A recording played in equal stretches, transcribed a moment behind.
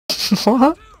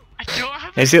What? I don't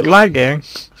have Is a it gun. lagging?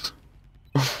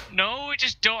 No, we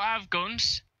just don't have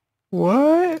guns.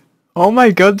 What? Oh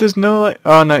my god, there's no like...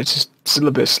 Oh no, it's a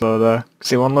little bit slow there.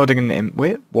 Because it wasn't loading in the...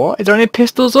 Wait, what? Is there any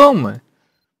pistols only?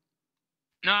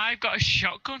 No, I've got a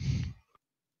shotgun.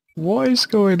 What is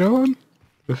going on?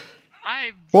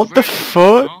 I What really the don't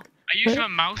fuck? know. I used my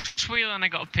mouse wheel and I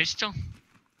got a pistol.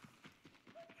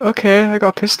 Okay, I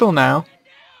got a pistol now.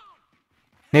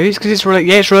 Maybe it's because it's really...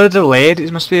 Yeah, it's really delayed.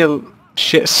 It must be a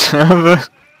shit server.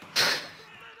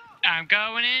 I'm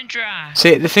going in dry.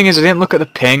 See, the thing is, I didn't look at the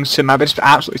ping, so it might be just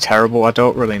absolutely terrible. I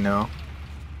don't really know.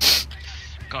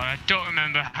 God, I don't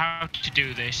remember how to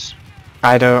do this.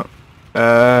 I don't.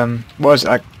 What is it?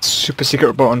 Like, super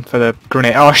secret button for the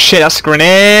grenade? Oh shit, that's a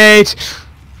grenade!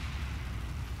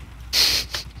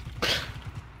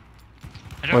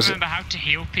 I don't Was it? remember how to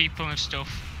heal people and stuff.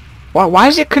 Why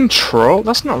is it control?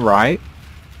 That's not right.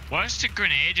 What's the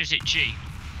grenade? Is it G?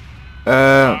 Uh,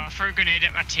 Oh, throw a grenade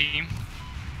at my team.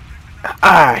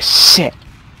 ah, shit.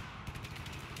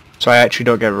 So I actually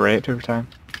don't get raped every time.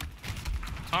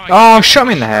 Oh, shot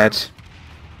me in the head.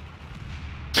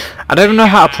 I don't even know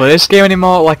how to play this game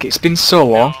anymore, like it's been so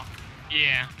long. No.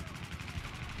 Yeah.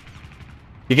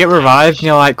 You get revived and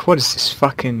you're like, what is this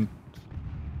fucking...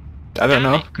 I don't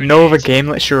know. Damn it, No other grenades. game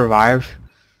lets you revive.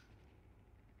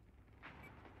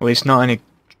 At least not any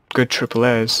good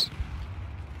AAAs.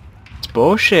 It's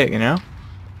bullshit, you know?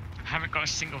 I haven't got a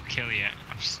single kill yet.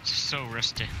 I'm just so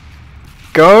rusty.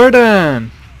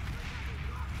 Gordon!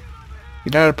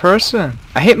 You're not a person.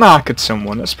 I hit marked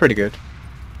someone, that's pretty good.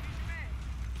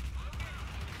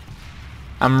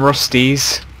 I'm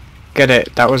Rusty's. Get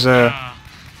it? That was a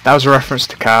reference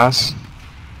to cars.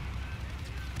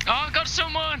 Oh, I got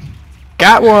someone!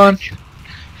 Got one!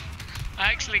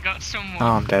 I actually got someone. Oh,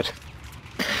 I'm dead.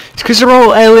 It's because they're all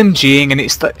LMGing and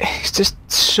it's like, it's just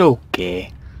so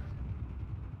gay.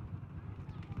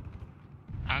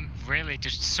 I'm really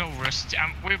just so rusty.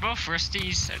 We're both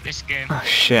rusties at this game. Oh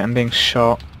shit, I'm being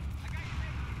shot.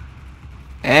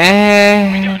 We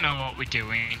don't know what we're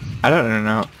doing. I don't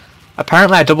know.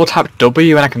 Apparently I double tap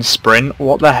W and I can sprint.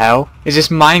 What the hell? Is this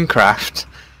Minecraft?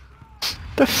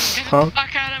 The Get the fuck?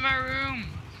 fuck out of my room!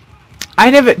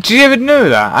 Did you ever know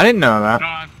that? I didn't know that. No,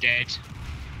 I'm dead.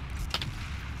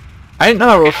 I didn't know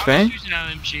that was a Okay, I'll thing. just use an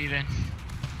LMG then.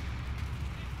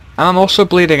 And I'm also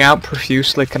bleeding out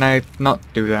profusely. Can I not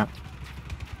do that?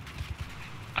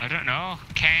 I don't know.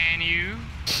 Can you?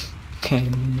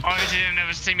 Can Or is it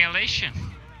another simulation?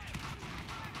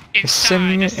 Inside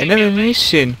a simulation.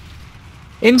 simulation.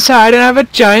 Inside and have a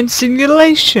giant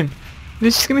simulation.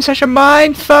 This is gonna be such a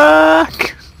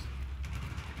mindfuck.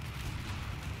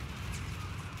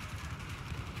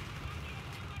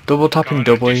 Double tapping God,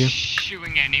 I'm W. just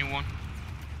shooting anyone.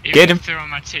 Even Get him. if they're on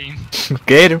my team.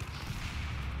 Get him.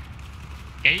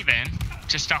 Gaben.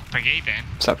 To stop a Gaben.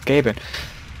 Stop gaping.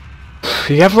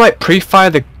 You have to like pre-fire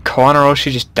the corner or else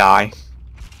you just die.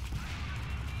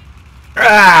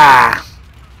 Ah!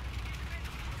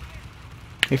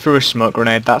 He threw a smoke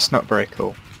grenade, that's not very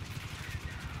cool.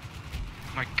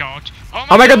 Oh my god.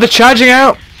 Oh my god, they're charging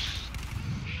out!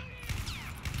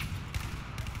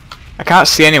 I can't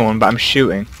see anyone, but I'm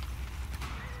shooting.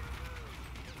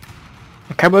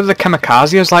 I can't believe the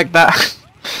kamikaze is like that.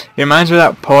 It reminds me of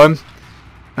that poem.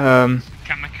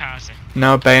 Kamikaze.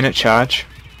 No, bayonet charge.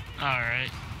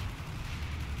 Alright.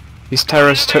 These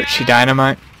terrorists touch your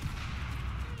dynamite.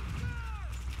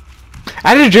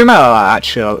 I had a dream about that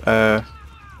actually,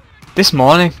 this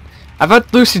morning. I've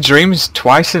had lucid dreams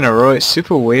twice in a row, it's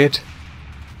super weird.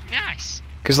 Nice.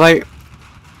 Cause like,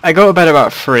 I go to bed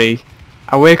about 3,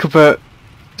 I wake up at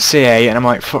CA and I'm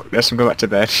like, fuck this, I'm going back to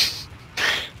bed.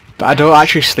 But I don't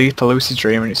actually sleep a lucid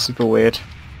dream and it's super weird.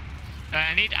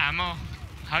 I need ammo.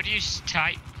 How do you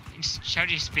type? How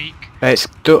do you speak?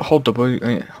 Don't hold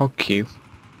W, hold Q.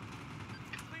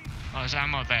 Oh, there's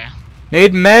ammo there.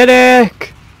 Need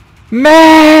medic!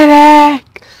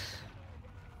 Medic!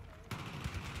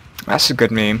 That's a good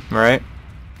meme, right?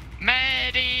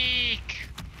 Medic!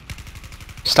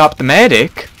 Stop the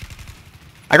medic?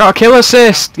 I got a kill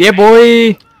assist! Yeah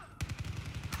boy!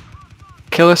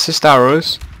 Kill assist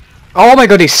arrows. Oh my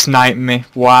god, he sniped me.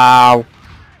 Wow.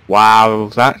 Wow,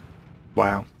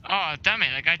 wow. Oh, damn it,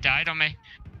 that guy died on me.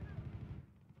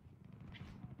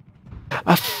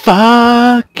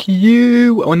 Fuck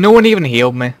you! Oh, no one even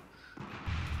healed me.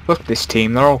 Fuck this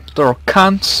team, they're all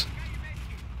cunts.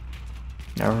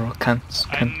 They're all cunts.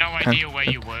 I had no idea where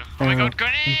you were. Oh my god,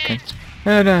 grenade!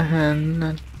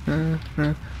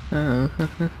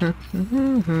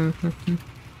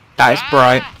 That is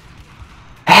bright.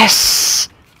 Yes!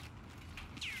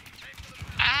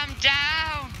 I'm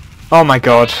down! Oh my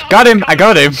god. Got him! I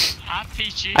got him!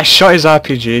 RPG. I shot his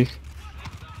RPG.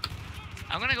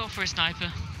 I'm gonna go for a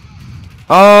sniper.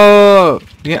 Oh,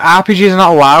 yeah, RPGs are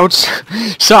not allowed.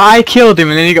 So I killed him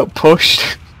and then he got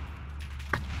pushed.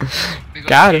 We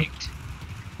Got him. kicked.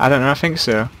 I don't know, I think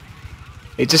so.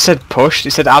 It just said pushed.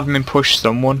 It said admin pushed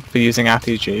someone for using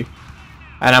RPG.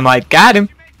 And I'm like, got him.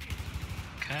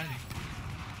 Okay.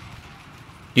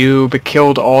 You be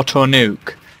killed auto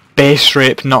nuke. Base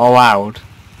rape not allowed.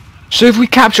 So if we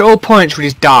capture all points we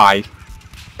just die.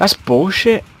 That's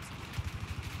bullshit.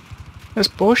 That's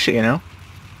bullshit, you know.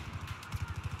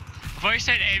 I've always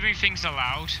said everything's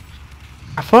allowed.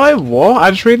 I thought it was. I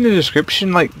was reading the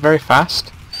description like very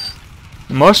fast.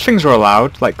 Most things were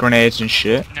allowed, like grenades and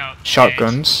shit. No.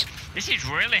 Shotguns. This is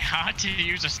really hard to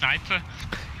use a sniper.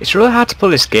 It's really hard to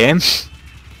play this game.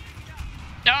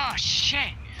 Oh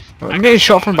shit! I'm getting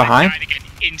shot from behind. I died again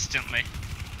instantly.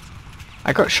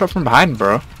 I got shot from behind,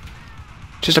 bro.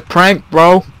 Just a prank,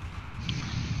 bro.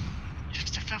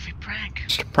 Just a filthy prank.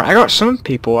 Just a prank. I got some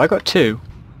people. I got 2.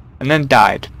 And then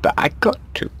died. But I got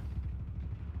 2.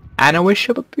 And I wish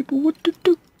other people would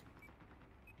do.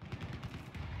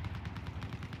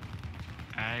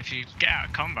 If you get out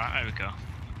of combat, there we go.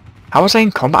 How was I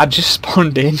in combat? I just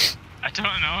spawned in. I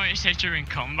don't know, it said you're in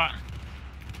combat.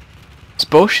 It's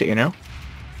bullshit, you know.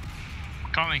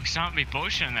 Colin can't be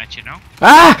bullshitting that, you know.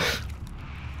 Ah!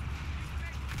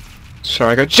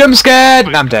 Sorry, I got jump scared!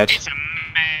 And I'm dead. It's a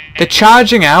mess. They're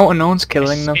charging out and no one's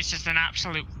killing them. It's just an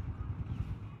absolute...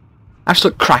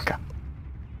 Absolute cracker.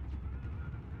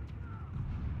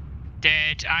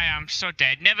 Dead. I am so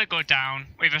dead. Never go down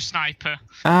with a sniper.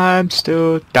 I'm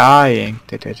still dying.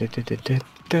 I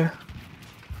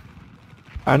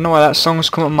don't know why that song's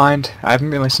come to mind. I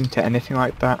haven't been listening to anything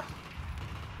like that.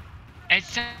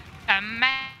 It's a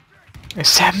mess.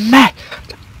 It's a mess!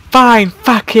 Fine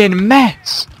fucking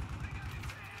mess!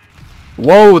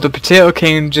 Whoa, the Potato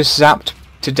King just zapped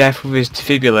to death with his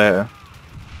defibrillator.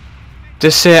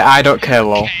 Just say I don't care,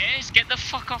 lol. Cares? Get the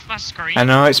fuck off my screen. I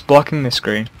know, it's blocking the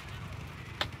screen.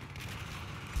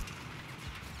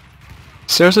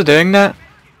 Seriously doing that?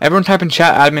 Everyone type in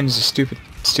chat admin's a stupid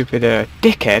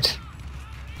dickhead.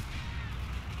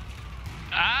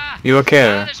 Ah! You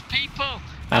okay? There's people!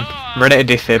 I'm ready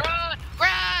to defib. Run!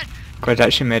 Run! God, I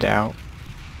actually made it out.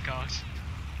 God.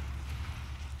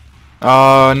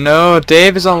 Oh no,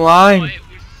 Dave is online. It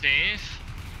was safe.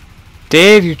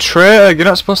 Dave, you traitor, you're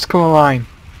not supposed to come online.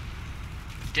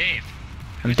 Dave.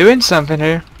 I'm doing something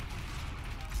here.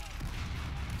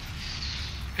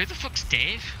 Who the fuck's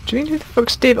Dave? Do you mean who the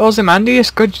fuck's Dave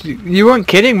Ozymandias? God, you weren't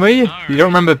kidding, were you? You don't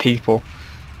remember people.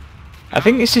 I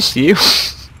think it's just you.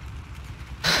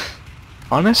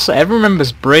 Honestly, everyone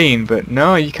remembers Brain, but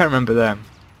no, you can't remember them.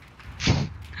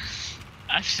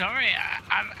 I'm sorry,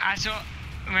 I don't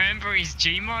remember his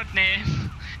Gmod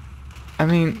name. I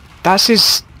mean, that's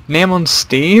his name on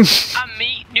Steam. I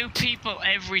meet new people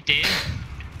every day.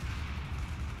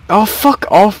 Oh, fuck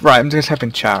off. Right, I'm just gonna type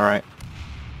in chat, right?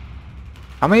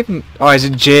 Am I even... Oh, is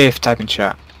it J if type in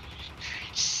chat?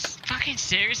 Fucking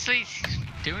seriously?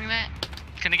 Doing that?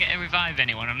 Can I get a revive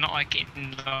anyone? I'm not like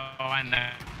in the line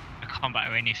of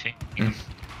combat or anything.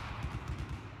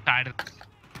 Side of...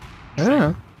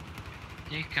 Yeah.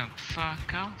 You can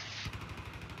fuck off.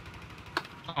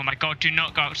 Oh my god, do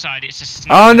not go outside, it's a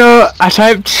snake. Oh no, I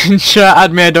typed in chat,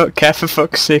 add me, I don't care for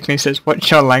fuck's sake, and he says,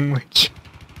 what's your language?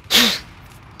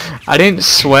 I didn't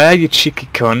swear, you cheeky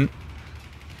cunt.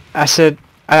 I said,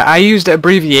 I used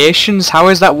abbreviations, how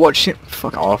is that watching?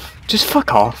 Fuck off. Just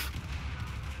fuck off.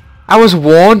 I was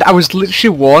warned, I was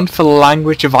literally warned for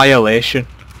language violation.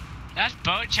 That's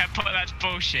bullshit, that's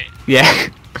bullshit. Yeah.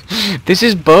 This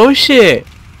is bullshit.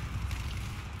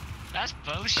 That's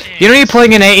bullshit. You know you're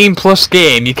playing an 18 plus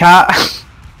game, you can't...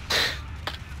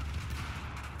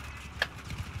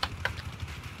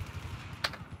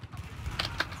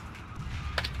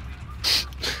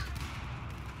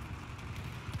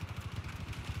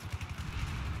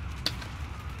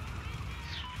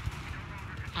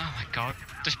 Oh my god,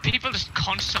 there's people just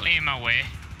constantly in my way.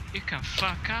 You can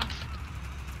fuck off.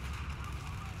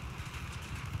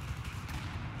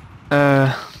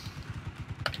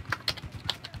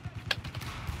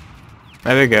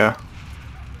 There we go.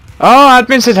 Oh,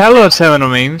 admin said hello, terminal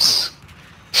memes.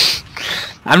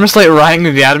 I'm just like writing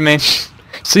with the admin,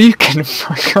 so you can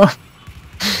fuck off.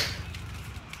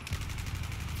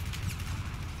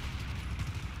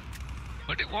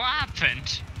 What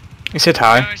happened? He said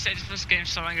hi. No, I said this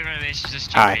game's so long ago, this is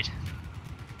just Hi. stupid.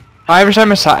 Oh, every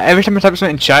time I type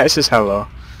something in chat, it says hello.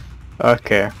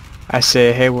 Okay. I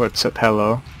say, hey, what's up,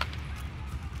 hello.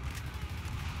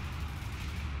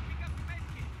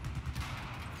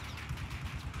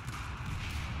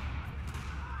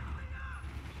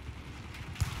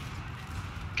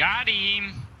 Got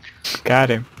him. Got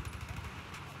him.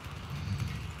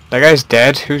 That guy's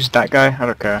dead. Who's that guy? I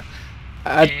don't care.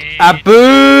 I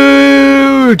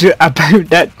booed about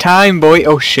that time, boy.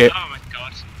 Oh shit. Oh my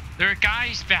god. There are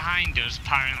guys behind us,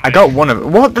 apparently. I got one of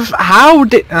them. What the how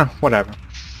did... whatever.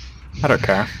 I don't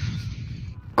care.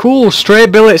 Cool, Stray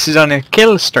Billets is on a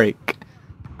kill streak.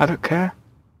 I don't care.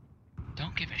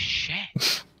 Don't give a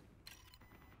shit.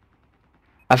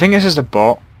 I think this is a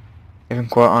bot, if I'm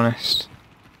quite honest.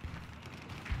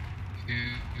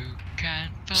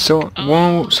 So,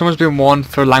 someone's been warned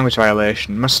for language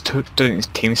violation. Must have done it in his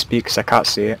TeamSpeak because I can't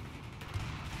see it.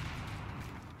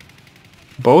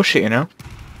 Bullshit, you know?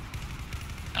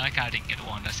 Like I didn't get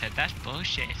warned, I said, that's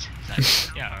bullshit. It's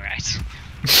like, yeah, alright.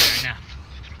 Fair enough.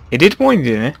 He did warn you,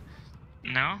 didn't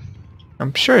he? No?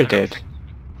 I'm sure he did.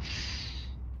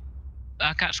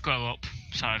 I can't scroll up,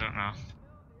 so I don't know.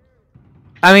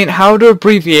 I mean, how do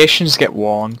abbreviations get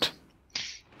warned?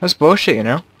 That's bullshit, you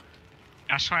know?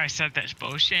 That's why I said that's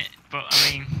bullshit, but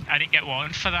I mean, I didn't get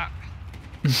warned for that.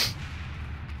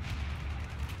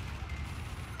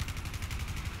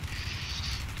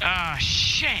 Oh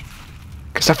shit!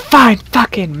 Cause a fine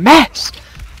fucking mess!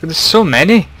 There's so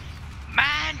many!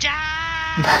 Man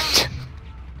down!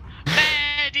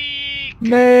 Medic!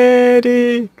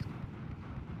 Medic!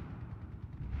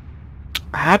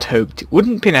 I had hoped it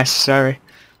wouldn't be necessary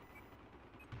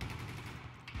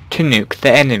to nuke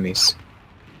the enemies.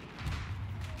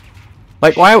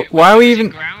 Like, why are we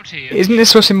even... Isn't this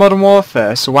supposed to be Modern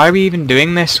Warfare? So why are we even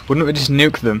doing this? Wouldn't we just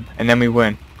nuke them and then we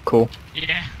win? Cool.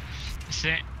 Yeah, that's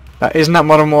it. Isn't that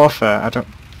Modern Warfare? I don't...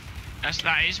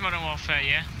 That is Modern Warfare,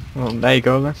 yeah. Well, there you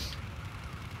go then.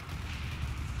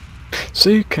 So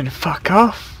you can fuck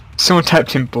off. Someone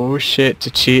typed in bullshit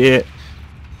to cheat it.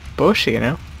 Bullshit, you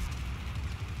know?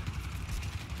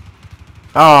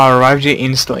 Oh, arrived you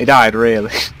instantly died,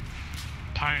 really?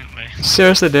 Apparently.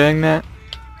 Seriously doing that?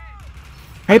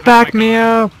 Hey, back me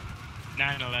up!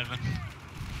 9-11.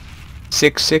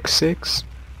 666.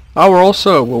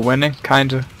 Oh, we're winning,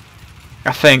 kinda.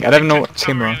 I think. I don't know what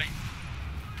team we're on. Really.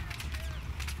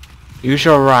 Use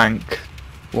your rank.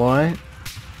 What?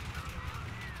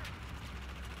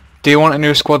 Do you want a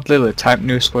new squad leader? Type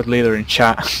new squad leader in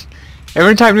chat.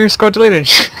 Everyone type new squad leader in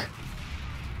chat.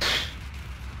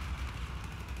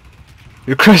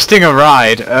 Requesting a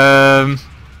ride.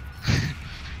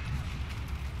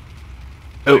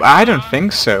 Oh, I don't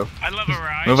think so. I love a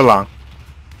ride. Move along.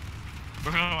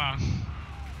 Move along.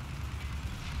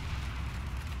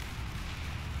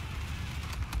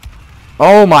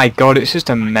 Oh my god, it's just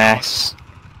a mess.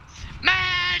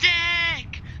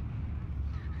 Medic!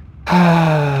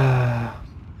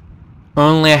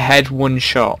 Only a head one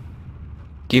shot.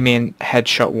 Do you mean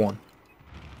headshot one?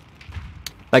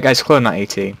 That guy's clone that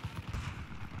 18.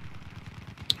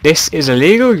 This is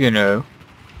illegal, you know.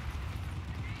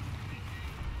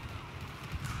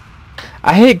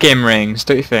 I hate game rings,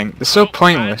 don't you think? They're so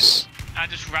pointless. I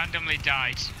just randomly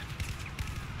died.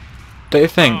 Don't you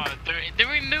think? Oh, they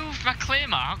removed my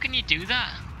claymore. How can you do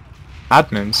that?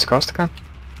 Admins, of course they can.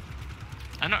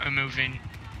 I'm not removing.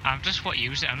 I'm just what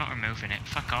use it. I'm not removing it.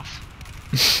 Fuck off.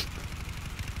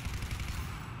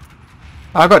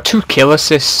 I got 2 kill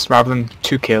assists rather than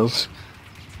 2 kills.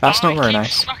 That's not very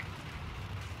nice.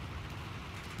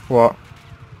 What?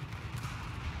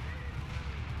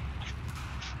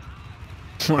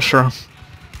 What's wrong?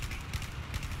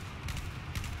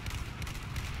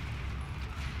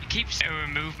 It keeps to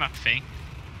remove my thing.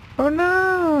 Oh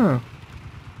no!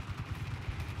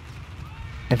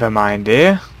 Never mind,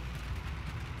 dear.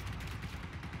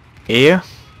 Here?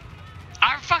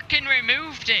 I fucking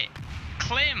removed it!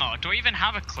 Claymore? Do I even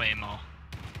have a claymore?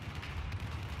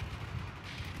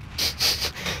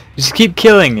 Just keep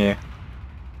killing you.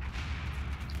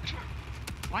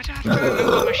 Why do I have to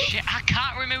remove all my shit? I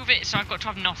can't remove it, so I've got to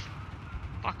have enough.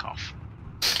 Fuck off.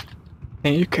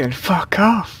 And you can fuck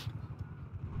off.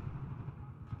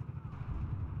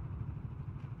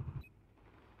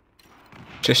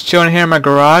 Just chilling here in my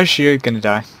garage, you're gonna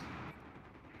die.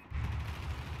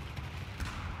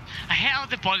 I hate how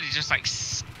the body just like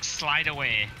slide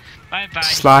away. Bye bye.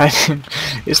 Slide.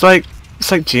 It's like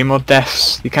Gmod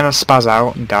deaths. You kind of spaz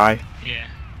out and die. Yeah,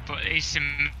 but it's a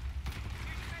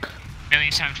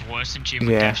million times worse than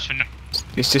Gmod Yeah. deaths. For no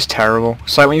It's just terrible.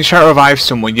 It's like when you try to revive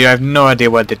someone, you have no idea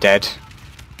where they're dead.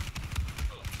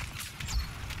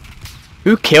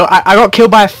 Who killed? I got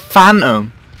killed by a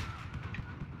phantom.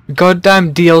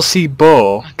 Goddamn DLC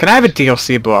bow. Can I have a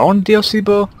DLC bow? I want a DLC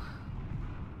bow.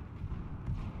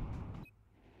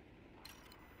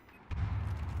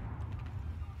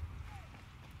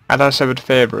 I don't have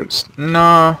favourites.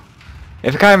 No.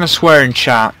 If I can't even swear in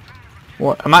chat,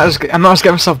 What? I might as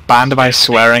get myself banned by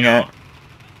swearing it.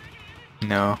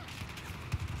 No.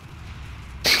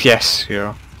 Yes,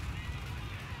 sure.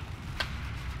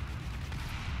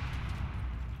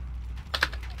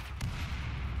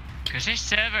 Because this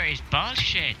server is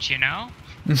bullshit, you know?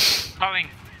 Calling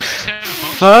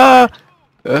server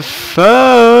bullshit.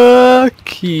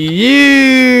 Fuck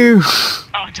you!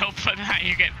 Oh, don't put that,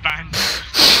 you get banned.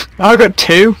 I got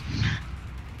 2.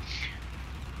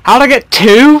 How'd I get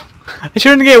 2? I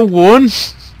should only get 1.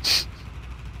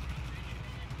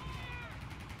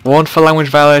 1 for language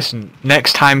violation.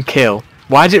 Next time kill.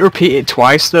 Why did it repeat it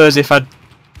twice though, as if I'd...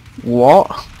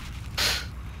 What?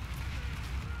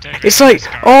 It's like,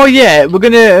 oh yeah, we're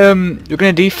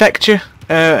gonna defect you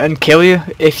and kill you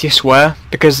if you swear,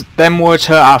 because them words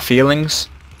hurt our feelings.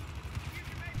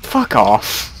 Fuck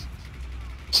off.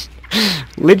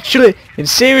 Literally and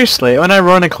seriously,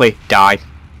 unironically, die.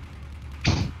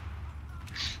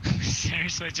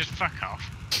 Seriously, just fuck off.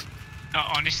 No,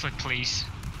 honestly, please.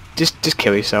 Just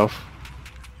kill yourself.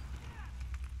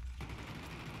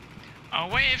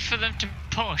 I waited for them to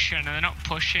push, and they're not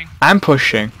pushing. I'm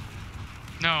pushing.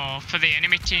 No, for the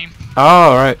enemy team.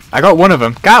 Oh, right. I got one of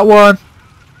them. Got one!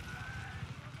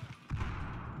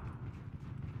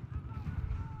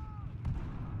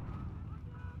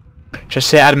 Just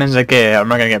say admins are gay, I'm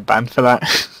not gonna get banned for that.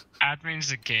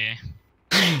 Admins are gay.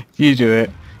 You do it.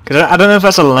 Because I don't know if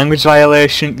that's a language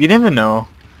violation. You never know.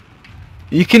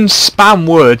 You can spam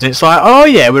words and it's like, oh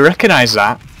yeah, we recognise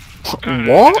that.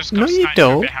 What? No you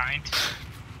don't. Behind.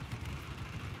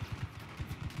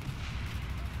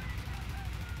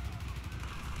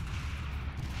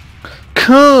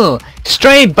 Cool!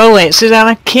 Stray bullets is on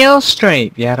a kill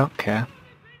streak! Yeah, I don't care.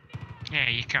 Yeah,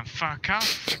 you can fuck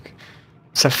off.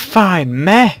 It's a fine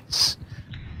mess.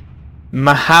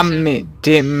 Mohammed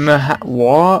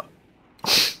what?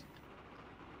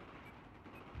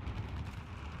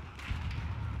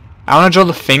 I wanna draw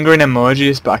the finger in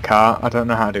emojis, but I can't. I don't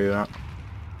know how to do that.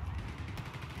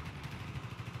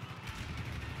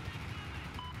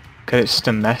 Cause it's just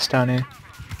a mess down here.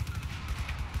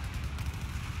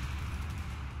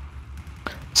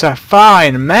 It's a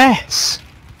fine mess.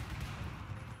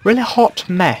 Really hot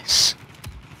mess.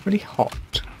 Really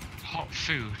hot. Hot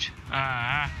food.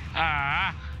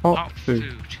 Hot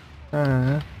food.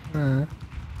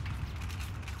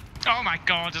 Oh my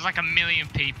god, there's like a million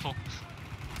people.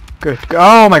 Good.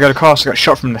 Oh my god, of course I got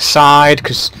shot from the side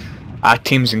because our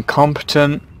team's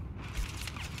incompetent.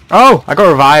 Oh, I got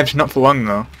revived, not for long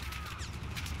though.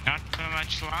 Not for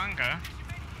much longer.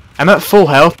 I'm at full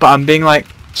health, but I'm being like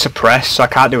suppressed, so I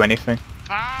can't do anything.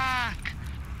 Fuck!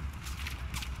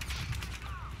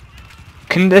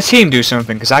 Can the team do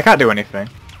something? Because I can't do anything.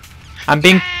 I'm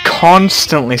being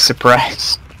constantly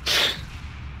suppressed.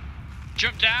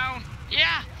 Jump down!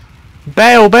 Yeah!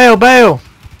 Bail, bail, bail!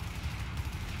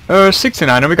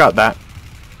 69, and we got that.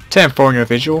 10-4 on your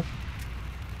visual.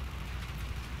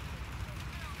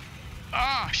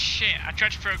 Oh shit, I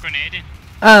tried to throw a grenade in.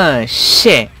 Ah,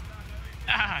 shit.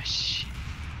 Ah shit.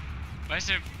 Where's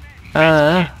the...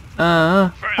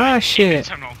 shit.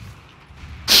 Tunnel.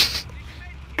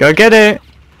 Go get it!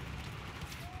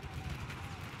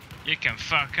 You can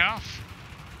fuck off.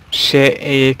 Shit,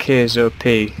 AK's OP.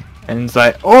 And it's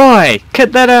like, oi!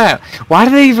 Cut that out! Why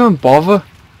do they even bother?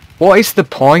 What is the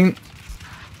point?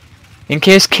 In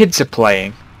case kids are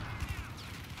playing.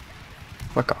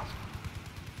 Fuck off.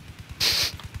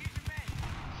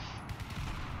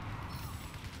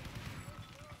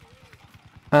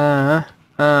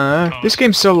 This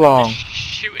game's so long.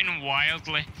 Shooting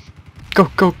wildly.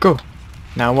 Go, go, go.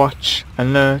 Now watch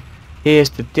and learn. Here's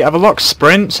the... I have a locked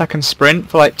sprint, so I can sprint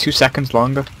for like 2 seconds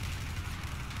longer.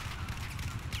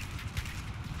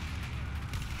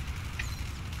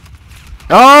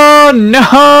 Oh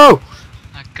no!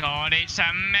 Oh god, it's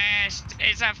a mess.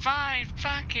 It's a fine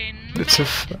fucking mess.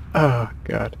 It's a oh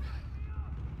god.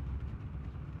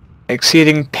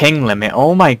 Exceeding ping limit.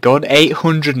 Oh my god,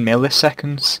 800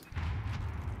 milliseconds.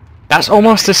 That's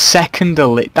almost a second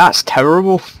delete. That's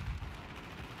terrible.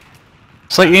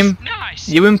 It's like you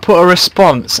input a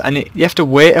response and you have to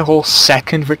wait a whole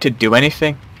second for it to do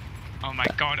anything. Oh my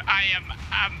god, I'm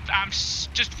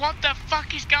just what the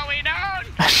fuck is going on?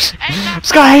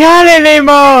 What's going on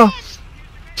anymore?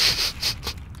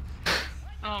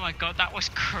 Oh my god, that was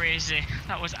crazy.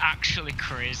 That was actually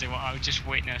crazy what I just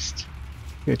witnessed.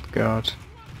 Good god.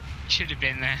 Should have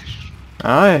been there.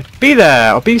 Alright, be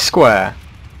there or be square.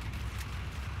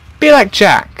 Be like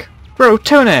Jack. Grow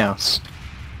toenails.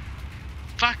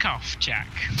 Fuck off, Jack.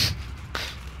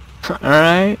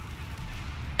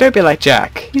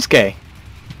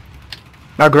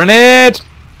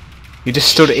 You just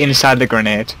stood inside the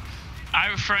grenade.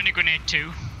 I was throwing a grenade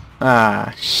too.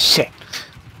 Ah, shit.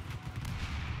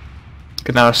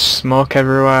 Good, now smoke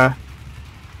everywhere.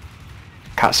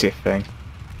 Can't see a thing.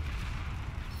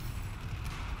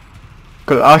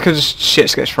 Good, I could just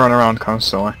shit gets thrown around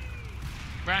constantly.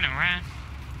 Run around.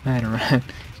 Right.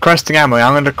 Requesting ammo.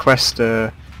 I'm gonna request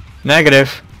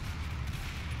negative.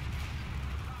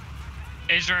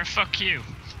 Is there a fuck you?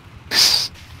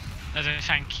 As a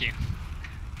thank you.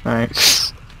 Right.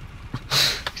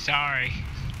 Sorry.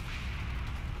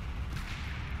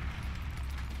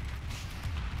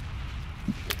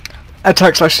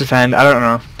 Attack slash defend. I don't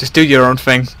know. Just do your own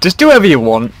thing. Just do whatever you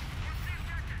want.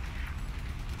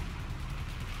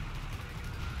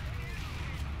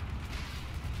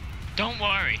 Don't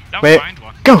worry. They'll Wait. find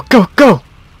one. Go, go, go!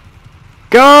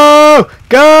 Go!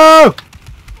 Go!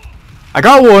 I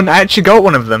got one. I actually got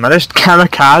one of them. I just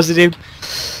kamikazed him.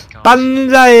 God.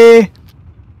 Banzai!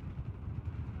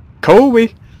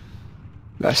 Kobe!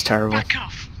 That's terrible. Fuck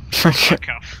off. Fuck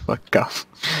off. Fuck off.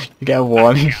 You get a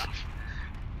warning. Fuck off.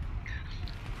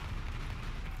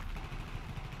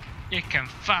 You can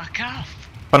fuck off.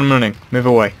 I'm running. Move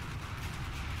away.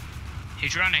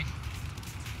 He's running.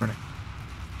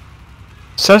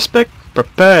 Suspect,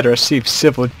 prepare to receive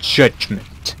civil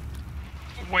judgment.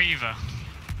 Waiver.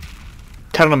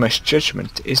 Autonomous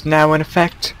judgment is now in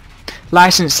effect.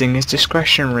 Licensing is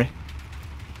discretionary.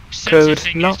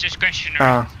 Sentencing no- is discretionary.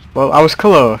 Ah, well, I was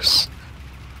close.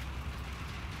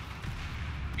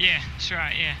 Yeah, that's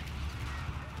right, yeah.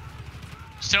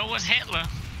 So was Hitler.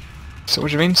 So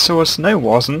what do you mean? So was no,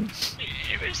 wasn't.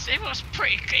 It was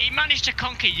pretty... He managed to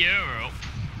conquer Europe.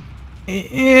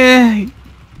 Yeah.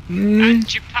 And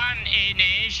Japan in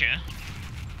Asia.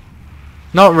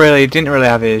 Not really. Didn't really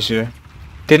have Asia.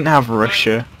 Didn't have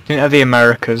Russia. Didn't have the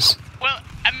Americas. Well,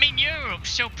 I mean, Europe's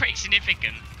still pretty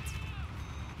significant.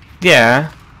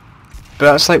 Yeah.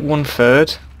 But that's like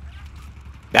 1/3.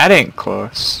 That ain't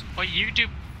close. Well, you do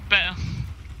better.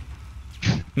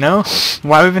 No?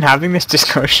 Why are we even having this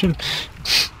discussion?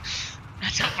 I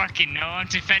don't fucking know. I'm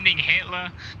defending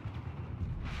Hitler.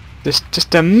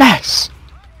 Just a mess.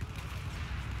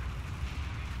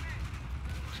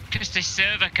 Because this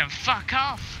server can fuck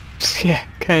off. Yeah,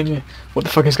 can you? What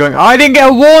the fuck is going on? I didn't get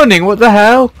a warning! What the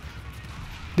hell?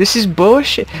 This is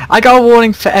bullshit. I got a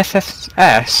warning for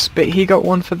FFS, but he got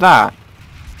one for that.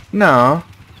 No.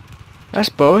 That's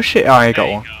bullshit. Oh, he got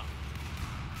one.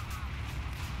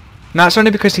 No, it's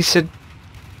only because he said...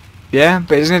 Yeah,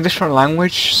 but it's in a different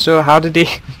language, so how did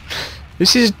he...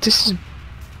 This is...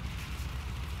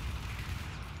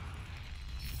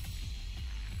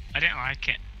 I didn't like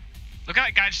it. Look at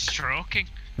that guy just stroking.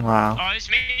 Wow. Oh, it's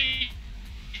me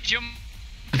jumping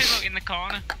look in the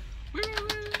corner. Woo.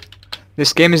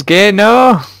 This game is gay,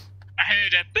 no! I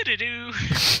heard a bidadoo.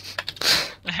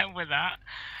 The hell with that.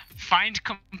 Find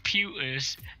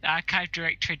computers, the archive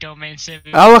directory domain server.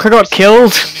 Oh look, I got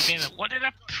killed! What did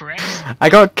I press? I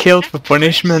got killed for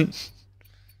punishment.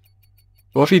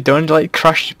 What have you done? Like,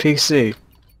 crashed your PC?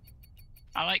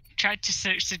 I like tried to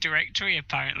search the directory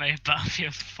apparently of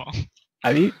Battlefield 4.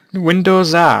 Have you...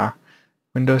 Windows R?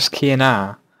 Windows key and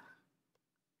R?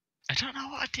 I don't know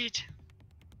what I did.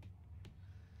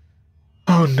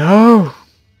 Oh no!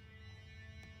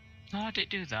 No, I didn't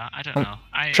do that. I don't know.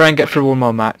 Try and get through one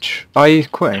more match. Are you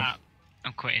quitting? Nah,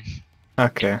 I'm quitting.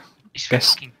 Okay. It's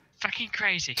Guess- fucking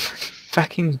crazy.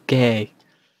 Fucking gay.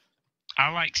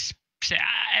 I like say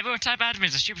everyone type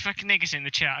admins are stupid fucking niggas in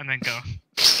the chat and then go.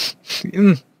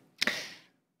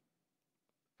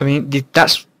 I mean,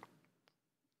 that's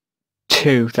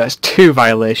two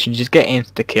violations. Just get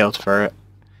insta killed for it.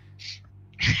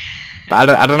 But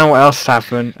I don't know what else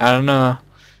happened. I don't know.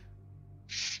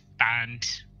 Banned.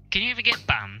 Can you even get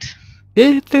banned?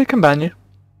 Yeah, they can ban you.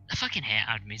 I fucking hate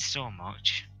admins so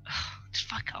much. Just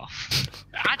fuck off.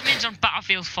 Admins on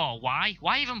Battlefield 4, why?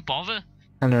 Why even bother?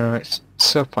 I know, it's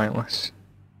so pointless.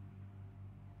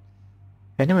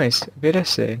 Anyways, what did I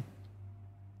say?